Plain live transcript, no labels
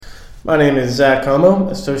My name is Zach Como,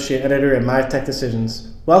 Associate Editor at My Tech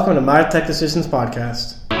Decisions. Welcome to My Tech Decisions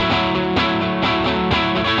Podcast.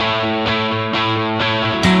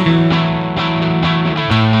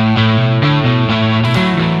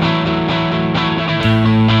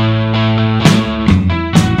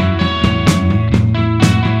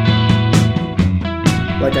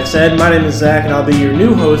 Like I said, my name is Zach, and I'll be your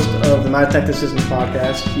new host of the My Tech Decisions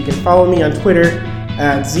Podcast. You can follow me on Twitter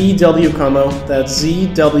at ZWComo, that's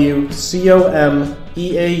ZWCOMEAU,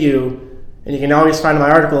 and you can always find my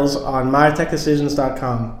articles on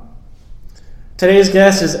mytechdecisions.com. Today's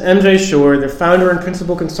guest is MJ Shore, the founder and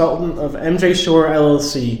principal consultant of MJ Shore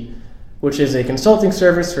LLC, which is a consulting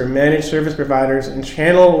service for managed service providers and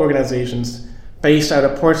channel organizations based out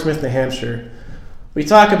of Portsmouth, New Hampshire. We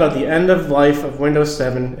talk about the end of life of Windows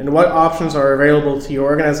 7 and what options are available to your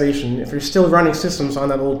organization if you're still running systems on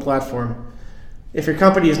that old platform. If your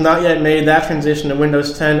company has not yet made that transition to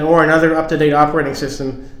Windows 10 or another up-to-date operating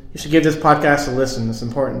system, you should give this podcast a listen. It's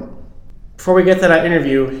important. Before we get to that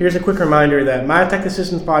interview, here's a quick reminder that My Tech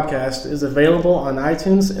Decisions Podcast is available on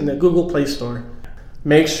iTunes and the Google Play Store.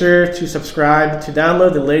 Make sure to subscribe to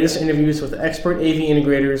download the latest interviews with expert AV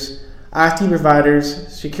integrators, IT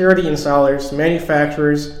providers, security installers,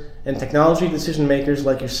 manufacturers, and technology decision makers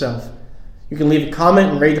like yourself. You can leave a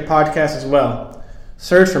comment and rate the podcast as well.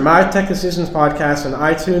 Search for My Tech Decisions Podcast on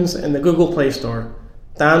iTunes and the Google Play Store.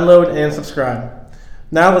 Download and subscribe.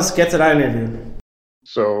 Now let's get to that interview.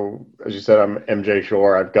 So, as you said, I'm MJ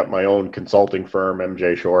Shore. I've got my own consulting firm,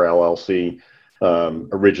 MJ Shore LLC,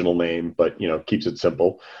 original name, but keeps it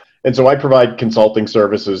simple. And so I provide consulting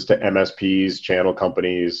services to MSPs, channel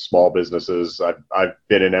companies, small businesses. I've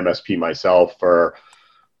been an MSP myself for,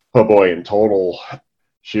 in total,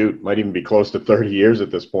 might even be close to 30 years at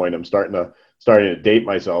this point. I'm starting to date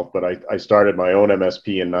myself, but I started my own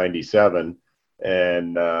MSP in '97,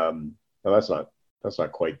 and that's not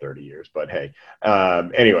quite 30 years, but hey,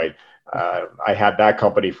 anyway, I had that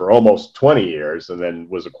company for almost 20 years, and then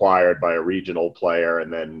was acquired by a regional player,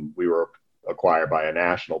 and then we were acquired by a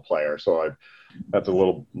national player. So that's a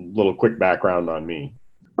little quick background on me.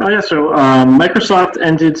 Microsoft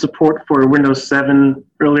ended support for Windows 7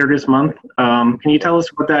 earlier this month. Can you tell us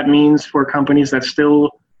what that means for companies that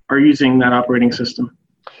still are using that operating system?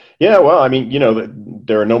 Yeah, well,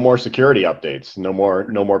 there are no more security updates, no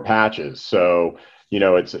more patches. So,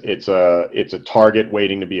 it's a target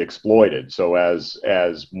waiting to be exploited. So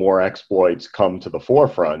as more exploits come to the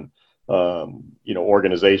forefront,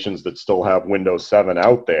 organizations that still have Windows 7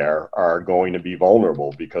 out there are going to be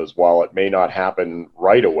vulnerable, because while it may not happen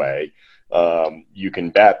right away, you can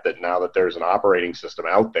bet that now that there's an operating system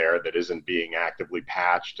out there that isn't being actively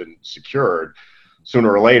patched and secured,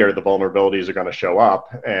 sooner or later the vulnerabilities are going to show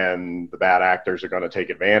up and the bad actors are going to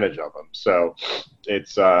take advantage of them. So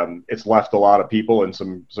it's left a lot of people in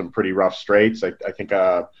some pretty rough straits. I think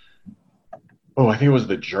it was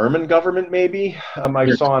the German government, maybe.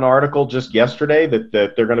 I saw an article just yesterday that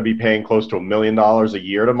they're going to be paying close to $1 million a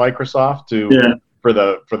year to Microsoft for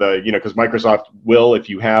the because Microsoft will, if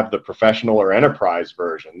you have the professional or enterprise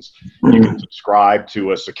versions, you can subscribe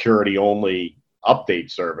to a security only update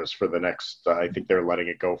service for the next, I think they're letting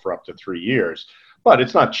it go for up to 3 years. But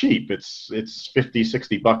it's not cheap. It's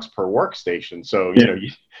 $50-$60 per workstation. So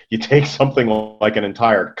you take something like an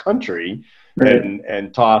entire country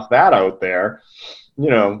and toss that out there.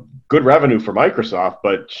 Good revenue for Microsoft,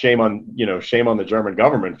 but shame on the German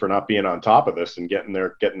government for not being on top of this and getting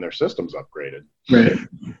their systems upgraded. Right.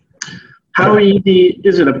 How easy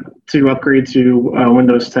is it to upgrade to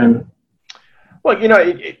Windows 10? Well,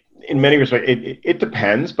 in many respects, it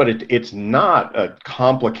depends, but it's not a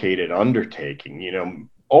complicated undertaking.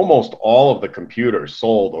 Almost all of the computers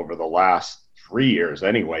sold over the last 3 years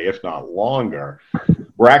anyway, if not longer,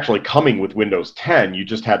 were actually coming with Windows 10. You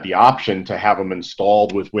just had the option to have them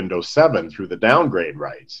installed with Windows 7 through the downgrade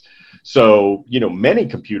rights. So, many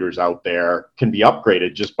computers out there can be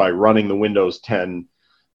upgraded just by running the Windows 10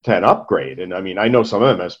 upgrade. And I know some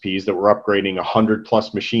MSPs that were upgrading 100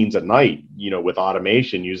 plus machines a night, with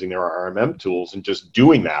automation using their RMM tools and just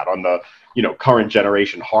doing that on the, current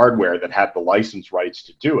generation hardware that had the license rights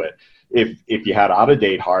to do it. If you had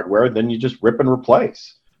out-of-date hardware, then you just rip and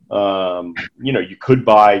replace. You could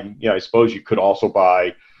buy, I suppose you could also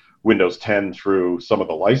buy Windows 10 through some of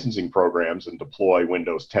the licensing programs and deploy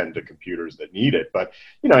Windows 10 to computers that need it. But,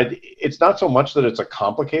 it's not so much that it's a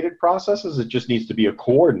complicated process as it just needs to be a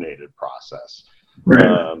coordinated process.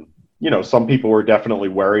 Right. Some people were definitely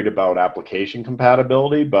worried about application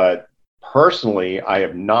compatibility, but personally, I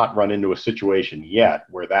have not run into a situation yet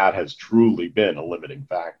where that has truly been a limiting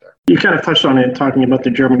factor. You kind of touched on it talking about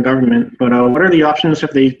the German government, but what are the options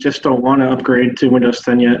if they just don't want to upgrade to Windows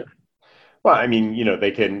 10 yet? Well, I mean,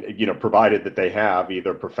 they can, provided that they have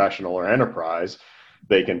either professional or enterprise,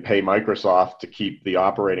 they can pay Microsoft to keep the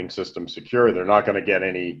operating system secure. They're not going to get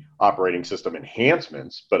any operating system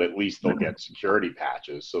enhancements, but at least they'll get security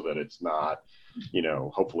patches so that it's not,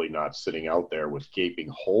 hopefully not sitting out there with gaping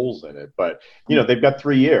holes in it. But, they've got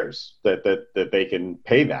 3 years that they can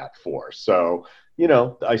pay that for. So,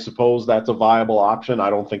 I suppose that's a viable option. I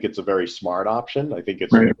don't think it's a very smart option. I think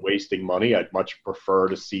it's wasting money. I'd much prefer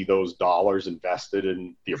to see those dollars invested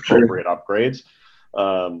in the appropriate upgrades.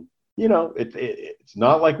 It's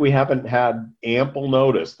not like we haven't had ample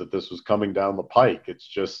notice that this was coming down the pike. It's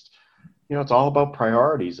just, it's all about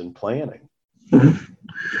priorities and planning. Mm-hmm.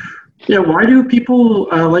 Yeah, why do people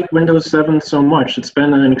like Windows 7 so much? It's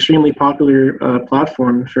been an extremely popular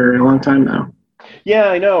platform for a long time now. Yeah,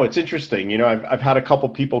 I know. It's interesting. I've had a couple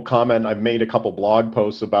people comment. I've made a couple blog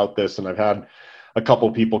posts about this, and I've had a couple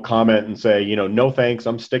people comment and say, no thanks,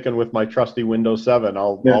 I'm sticking with my trusty Windows 7.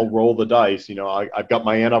 I'll roll the dice. I've got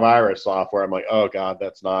my antivirus software. I'm like, oh God,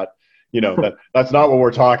 that's not, that's not what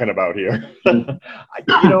we're talking about here.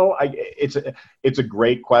 It's a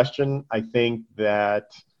great question. I think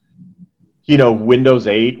that, Windows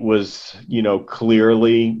 8 was,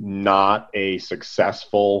 clearly not a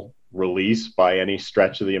successful release by any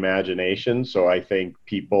stretch of the imagination. So I think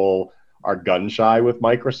people are gun shy with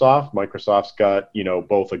Microsoft. Microsoft's got,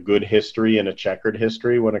 both a good history and a checkered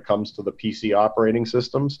history when it comes to the PC operating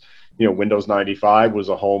systems. Windows 95 was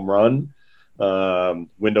a home run.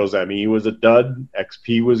 Windows ME was a dud.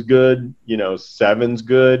 XP was good. 7's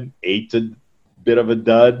good. 8's a bit of a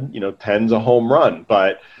dud. 10's a home run.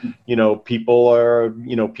 But,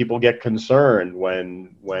 people get concerned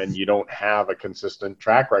when you don't have a consistent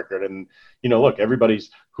track record. And, look, everybody's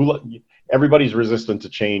resistant to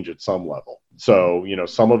change at some level. So,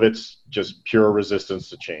 some of it's just pure resistance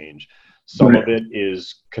to change. Some of it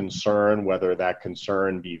is concern, whether that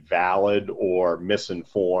concern be valid or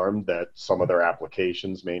misinformed, that some of their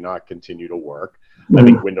applications may not continue to work. I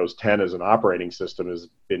think Windows 10 as an operating system has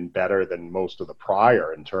been better than most of the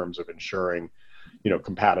prior in terms of ensuring,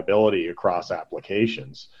 compatibility across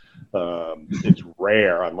applications. It's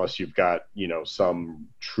rare unless you've got, some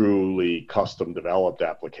truly custom developed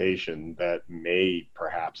application that may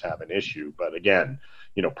perhaps have an issue. But again,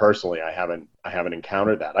 personally, I haven't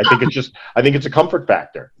encountered that. I think it's a comfort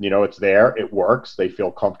factor. It's there, it works, they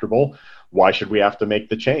feel comfortable. Why should we have to make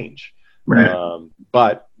the change? Right.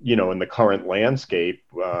 But in the current landscape,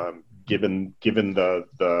 given the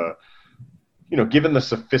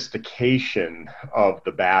sophistication of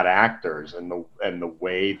the bad actors and the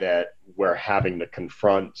way that we're having to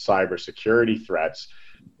confront cybersecurity threats,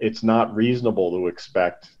 it's not reasonable to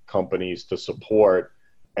expect companies to support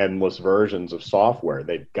endless versions of software.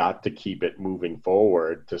 They've got to keep it moving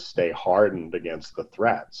forward to stay hardened against the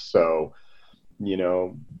threats. So,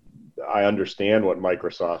 I understand what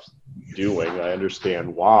Microsoft's doing. I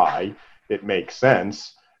understand why. It makes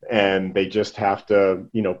sense. And they just have to,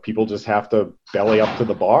 people just have to belly up to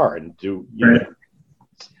the bar and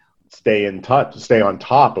stay on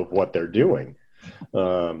top of what they're doing.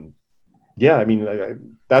 That's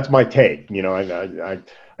my take. I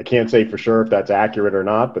can't say for sure if that's accurate or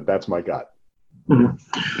not, but that's my gut.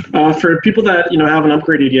 Mm-hmm. For people that haven't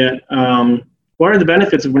upgraded yet, what are the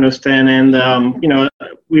benefits of Windows 10? And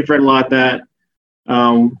we've read a lot that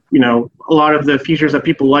a lot of the features that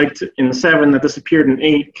people liked in 7 that disappeared in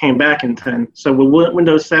 8 came back in 10. So will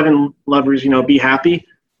Windows 7 lovers be happy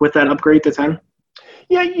with that upgrade to 10?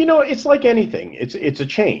 Yeah, it's like anything. It's a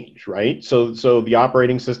change, right? So the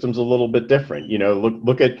operating system's a little bit different.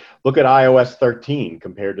 Look at iOS 13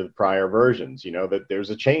 compared to the prior versions. That there's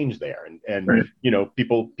a change there, and right.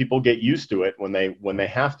 People get used to it when they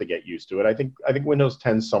have to get used to it. I think Windows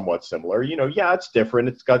 10's somewhat similar. Yeah, it's different.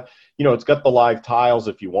 It's got the live tiles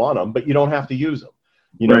if you want them, but you don't have to use them.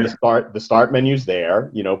 Right. The start menu's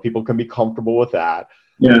there. People can be comfortable with that.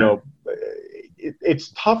 Yeah.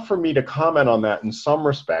 It's tough for me to comment on that in some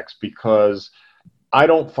respects because I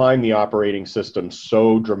don't find the operating system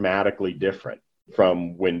so dramatically different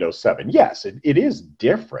from Windows 7. Yes, it is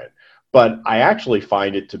different, but I actually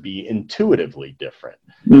find it to be intuitively different.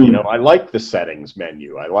 I like the settings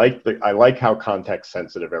menu. I like how context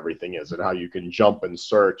sensitive everything is and how you can jump and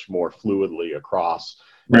search more fluidly across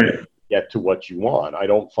and get to what you want. I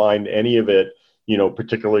don't find any of it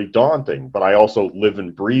particularly daunting, but I also live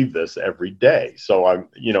and breathe this every day. So I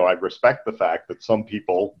respect the fact that some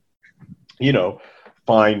people,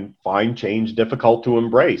 find change difficult to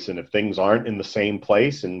embrace. And if things aren't in the same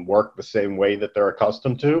place and work the same way that they're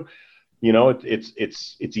accustomed to,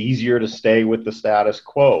 it's easier to stay with the status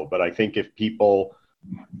quo. But I think if people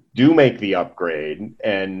do make the upgrade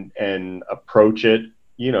and approach it,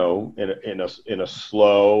 in a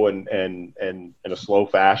slow and in a slow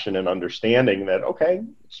fashion, and understanding that, okay,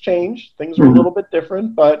 it's changed, things are a little bit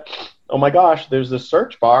different, but oh my gosh, there's this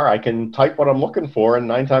search bar, I can type what I'm looking for, and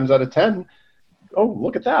 9 times out of 10, oh,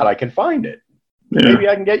 look at that, I can find it. Maybe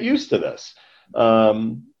I can get used to this.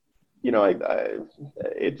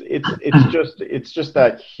 It's just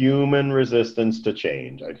that human resistance to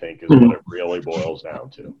change, I think, is what it really boils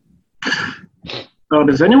down to. Oh,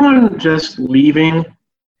 does anyone just leaving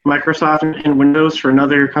Microsoft and Windows for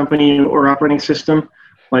another company or operating system,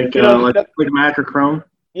 like Mac or Chrome?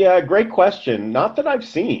 Yeah, great question. Not that I've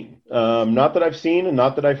seen. And not that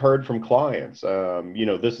I've heard from clients.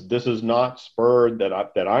 This is not spurred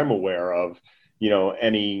that I'm aware of,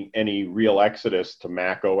 any real exodus to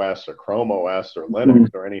Mac OS or Chrome OS or Linux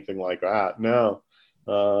or anything like that. No,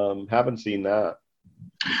 haven't seen that.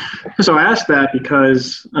 So I asked that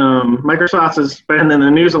because Microsoft has been in the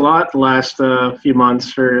news a lot the last few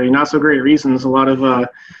months for not so great reasons. A lot of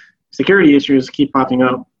security issues keep popping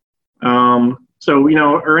up. So,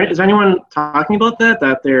 is anyone talking about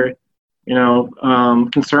that they're,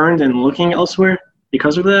 concerned and looking elsewhere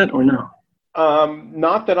because of that, or no?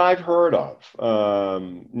 Not that I've heard of.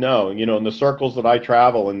 No, in the circles that I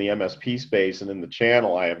travel in the MSP space and in the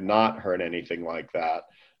channel, I have not heard anything like that.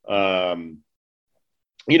 I'm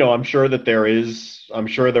sure that there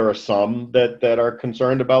are some that are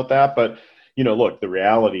concerned about that, but, look, the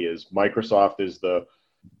reality is Microsoft is the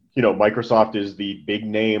big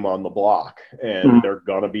name on the block, and they're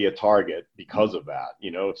going to be a target because of that.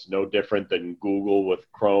 It's no different than Google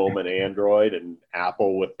with Chrome and Android, and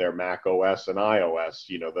Apple with their Mac OS and iOS.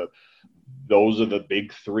 Those are the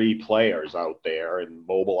big 3 players out there in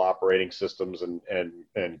mobile operating systems and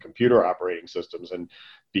computer operating systems. And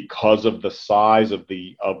because of the size of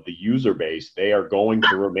the user base, they are going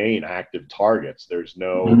to remain active targets. There's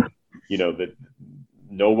no, that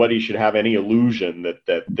nobody should have any illusion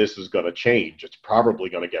that this is going to change. It's probably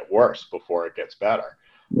going to get worse before it gets better.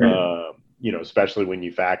 Right. Especially when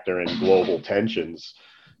you factor in global tensions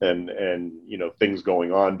and things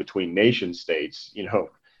going on between nation states.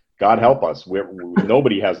 God help us.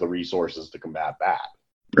 Nobody has the resources to combat that.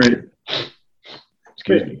 Right.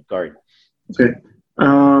 Excuse me. Sorry. Okay.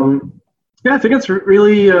 I think it's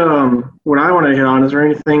really what I want to hit on. Is there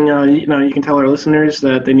anything you can tell our listeners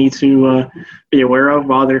that they need to be aware of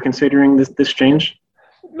while they're considering this change?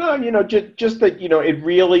 No, just that it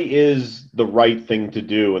really is the right thing to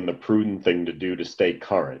do and the prudent thing to do to stay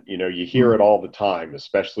current. You hear it all the time,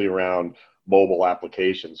 especially around mobile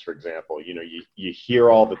applications, for example. You hear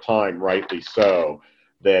all the time, rightly so,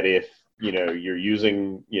 that if you're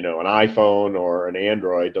using an iPhone or an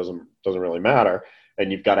Android, doesn't really matter, and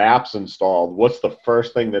you've got apps installed, what's the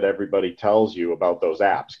first thing that everybody tells you about those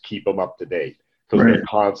apps? Keep them up to date, because they're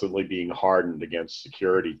constantly being hardened against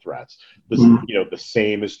security threats. This is, the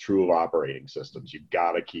same is true of operating systems. You've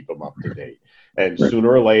got to keep them up to date. And sooner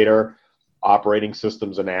or later, operating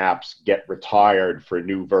systems and apps get retired for a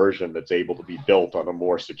new version that's able to be built on a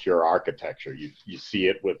more secure architecture. You see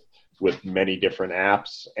it with many different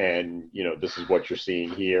apps, and this is what you're seeing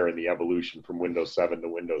here in the evolution from Windows 7 to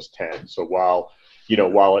Windows 10. So while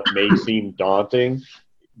it may seem daunting,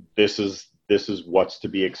 this is what's to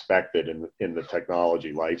be expected in the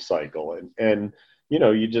technology life cycle. And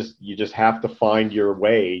you just have to find your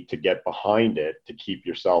way to get behind it to keep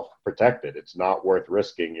yourself protected. It's not worth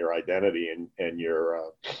risking your identity and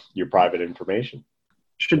your private information.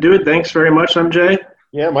 Should do it. Thanks very much, MJ.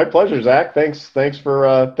 Yeah, my pleasure, Zach. Thanks for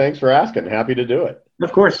asking. Happy to do it.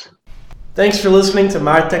 Of course. Thanks for listening to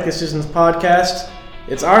My Tech Decisions podcast.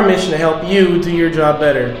 It's our mission to help you do your job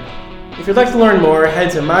better. If you'd like to learn more,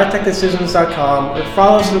 head to mytechdecisions.com or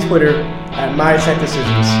follow us on Twitter at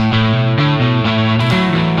mytechdecisions.